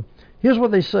know. Here's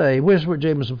what they say. Here's what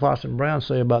Jamieson, Fausset, and Brown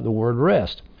say about the word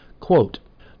rest. Quote,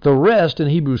 the rest in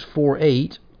Hebrews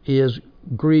 4:8 is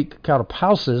Greek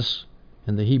katapausis,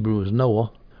 and the Hebrew is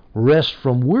Noah, rest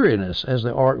from weariness, as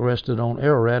the ark rested on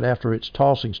Ararat after its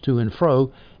tossings to and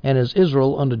fro, and as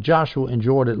Israel under Joshua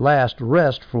enjoyed at last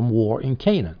rest from war in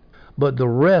Canaan. But the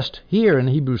rest here in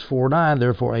Hebrews 4:9,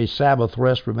 therefore a Sabbath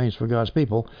rest remains for God's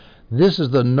people, this is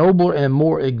the nobler and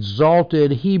more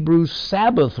exalted Hebrew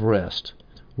Sabbath rest,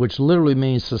 which literally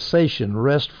means cessation,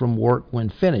 rest from work when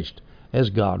finished, as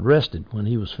God rested when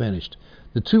he was finished.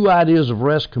 The two ideas of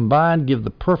rest combined give the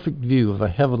perfect view of the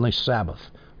heavenly Sabbath: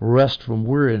 rest from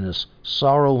weariness,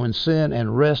 sorrow and sin,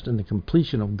 and rest in the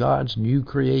completion of God's new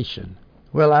creation.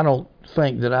 Well, I don't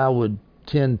think that I would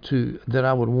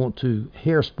want to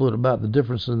hair split about the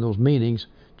difference in those meanings.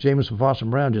 Jamieson, Fausset,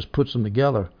 and Brown just puts them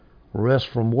together: rest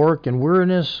from work and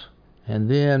weariness, and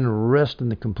then rest in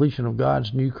the completion of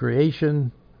God's new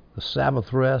creation, the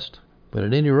Sabbath rest. But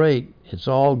at any rate, it's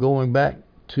all going back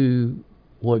to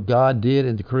what God did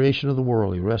in the creation of the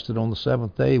world. He rested on the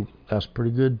seventh day. That's a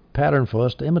pretty good pattern for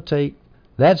us to imitate.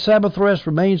 That Sabbath rest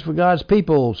remains for God's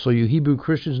people, so you Hebrew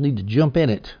Christians need to jump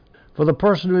in it. For the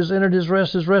person who has entered his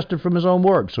rest is rested from his own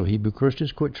work. So Hebrew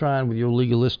Christians, quit trying with your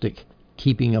legalistic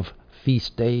keeping of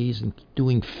feast days and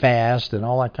doing fast and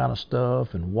all that kind of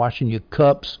stuff and washing your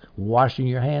cups, washing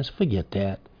your hands. Forget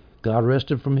that. God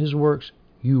rested from his works.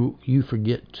 You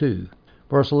forget too.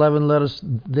 Verse 11, let us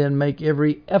then make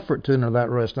every effort to enter that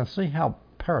rest. Now see how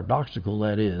paradoxical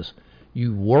that is.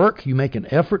 You work, you make an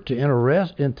effort to enter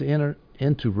rest.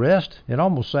 It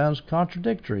almost sounds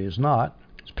contradictory. It's not.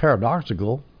 It's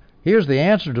paradoxical. Here's the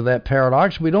answer to that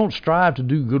paradox. We don't strive to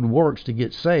do good works to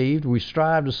get saved. We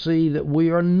strive to see that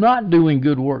we are not doing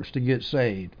good works to get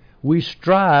saved. We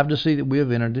strive to see that we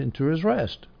have entered into his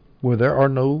rest, where there is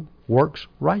no works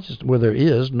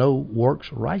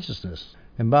righteousness.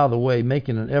 And by the way,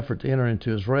 making an effort to enter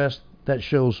into his rest, that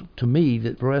shows to me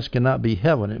that rest cannot be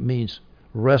heaven. It means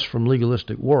rest from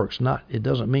legalistic works. It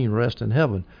doesn't mean rest in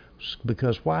heaven.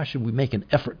 Because why should we make an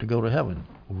effort to go to heaven?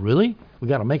 Really? We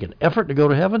got to make an effort to go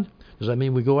to heaven? Does that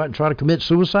mean we go out and try to commit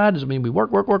suicide? Does it mean we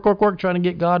work, trying to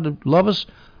get God to love us?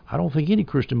 I don't think any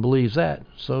Christian believes that.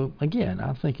 So, again,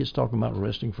 I think it's talking about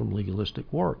resting from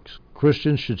legalistic works.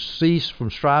 Christians should cease from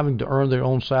striving to earn their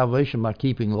own salvation by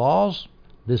keeping laws.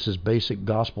 This is basic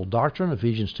gospel doctrine,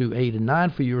 Ephesians 2:8 and 9.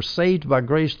 For you are saved by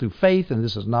grace through faith, and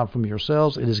this is not from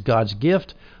yourselves. It is God's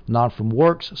gift, not from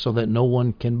works, so that no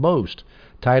one can boast.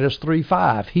 Titus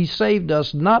 3:5. He saved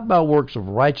us not by works of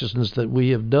righteousness that we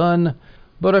have done,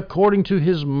 but according to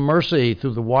his mercy,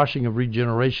 through the washing of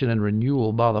regeneration and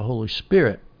renewal by the Holy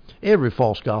Spirit. Every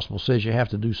false gospel says you have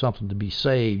to do something to be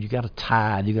saved. You got to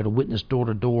tithe. You got to witness door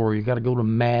to door. You got to go to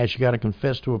mass. You got to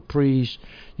confess to a priest.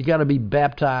 You got to be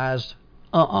baptized.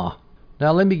 Now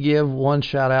let me give one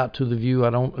shout out to the view I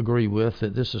don't agree with,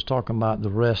 that this is talking about the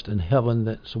rest in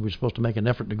heaven. So we're supposed to make an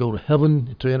effort to go to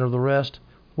heaven to enter the rest.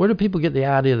 Where do people get the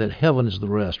idea that heaven is the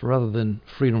rest rather than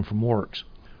freedom from works?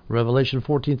 Revelation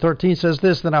 14:13 says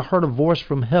this, Then I heard a voice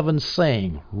from heaven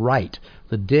saying, Write,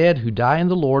 the dead who die in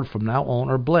the Lord from now on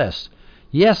are blessed.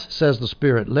 Yes, says the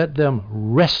Spirit, let them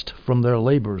rest from their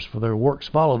labors, for their works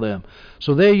follow them.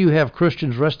 So there you have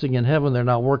Christians resting in heaven. They're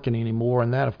not working anymore,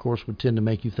 and that, of course, would tend to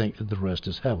make you think that the rest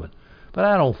is heaven. But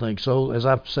I don't think so. As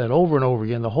I've said over and over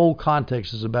again, the whole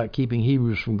context is about keeping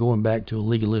Hebrews from going back to a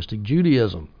legalistic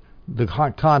Judaism. The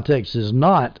context is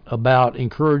not about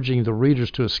encouraging the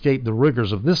readers to escape the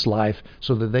rigors of this life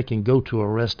so that they can go to a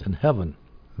rest in heaven.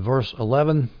 Verse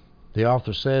 11, the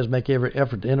author says, Make every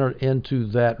effort to enter into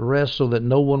that rest so that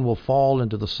no one will fall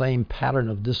into the same pattern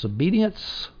of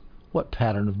disobedience. What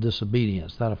pattern of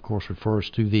disobedience? That, of course, refers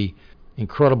to the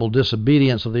incredible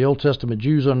disobedience of the Old Testament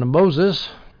Jews under Moses.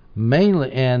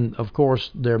 Mainly, and of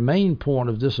course, their main point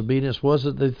of disobedience was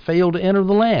that they failed to enter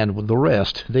the land with the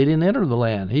rest. They didn't enter the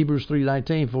land. Hebrews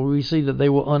 3:19, for we see that they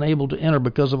were unable to enter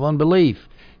because of unbelief.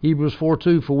 Hebrews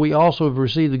 4:2, for we also have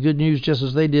received the good news just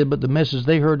as they did, but the message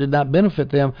they heard did not benefit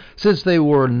them, since they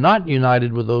were not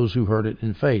united with those who heard it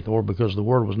in faith, or because the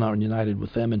word was not united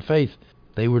with them in faith.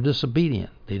 They were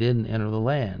disobedient. They didn't enter the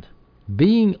land.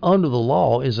 Being under the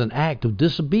law is an act of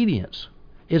disobedience.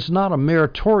 It's not a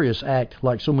meritorious act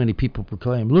like so many people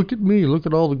proclaim. Look at me, look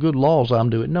at all the good laws I'm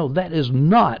doing. No, that is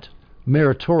not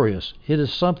meritorious. It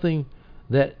is something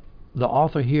that the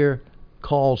author here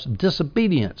calls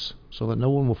disobedience, so that no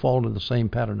one will fall into the same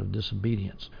pattern of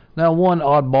disobedience. Now, one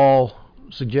oddball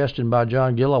suggestion by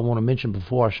John Gill I want to mention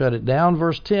before I shut it down.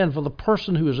 Verse 10, for the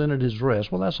person who has entered his rest.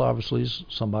 Well, that's obviously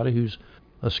somebody who's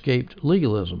escaped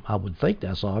legalism. I would think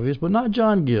that's obvious, but not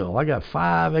John Gill. I got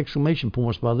 5 exclamation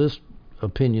points by this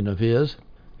opinion of his.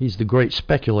 He's the great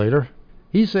speculator.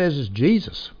 He says it's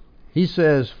Jesus. He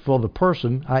says for the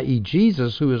person, i.e.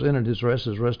 Jesus, who has entered his rest,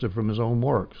 is rested from his own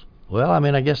works. Well, I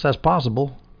mean, I guess that's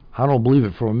possible. I don't believe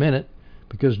it for a minute,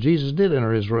 because Jesus did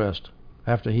enter his rest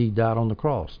after he died on the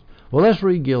cross. Well, let's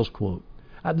read Gill's quote.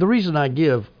 The reason I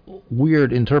give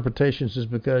weird interpretations is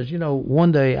because,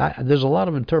 one day, there's a lot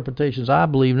of interpretations I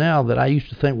believe now that I used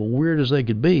to think were weird as they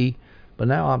could be, but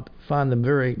now I find them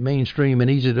very mainstream and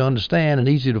easy to understand and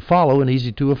easy to follow and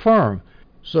easy to affirm.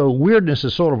 So weirdness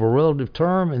is sort of a relative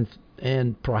term,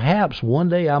 and perhaps one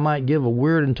day I might give a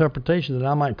weird interpretation that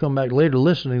I might come back later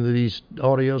listening to these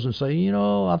audios and say,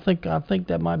 I think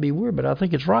that might be weird, but I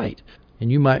think it's right.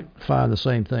 And you might find the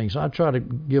same thing. So I try to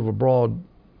give a broad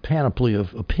panoply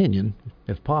of opinion,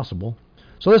 if possible.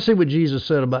 So let's see what Jesus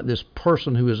said about this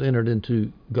person who has entered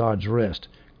into God's rest.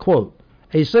 Quote,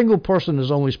 a single person is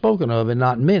only spoken of and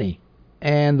not many,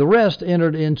 and the rest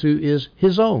entered into is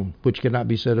his own, which cannot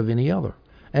be said of any other.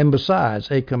 And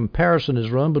besides, a comparison is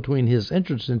run between his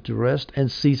entrance into rest and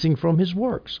ceasing from his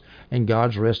works, and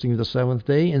God's resting the seventh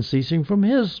day and ceasing from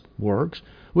his works,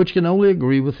 which can only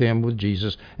agree with him, with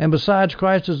Jesus. And besides,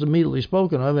 Christ is immediately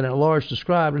spoken of and at large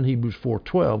described in Hebrews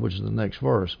 4:12, which is the next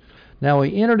verse. Now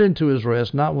he entered into his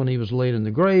rest not when he was laid in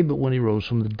the grave, but when he rose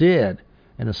from the dead,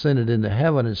 and ascended into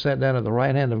heaven and sat down at the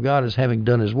right hand of God as having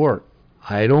done his work.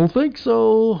 I don't think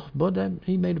so, but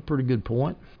he made a pretty good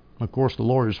point. Of course, the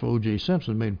lawyers for O.J.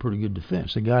 Simpson made a pretty good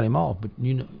defense. They got him off, but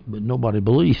nobody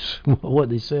believes what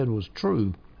they said was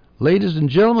true. Ladies and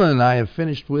gentlemen, I have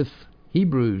finished with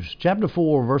Hebrews chapter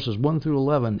 4, verses 1 through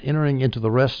 11, entering into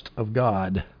the rest of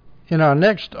God. In our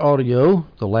next audio,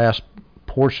 the last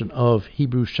portion of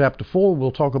Hebrews chapter 4,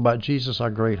 we'll talk about Jesus, our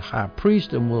great high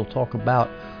priest, and we'll talk about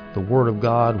the Word of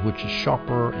God, which is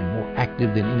sharper and more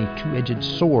active than any two-edged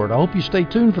sword. I hope you stay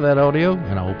tuned for that audio,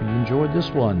 and I hope you enjoyed this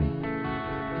one.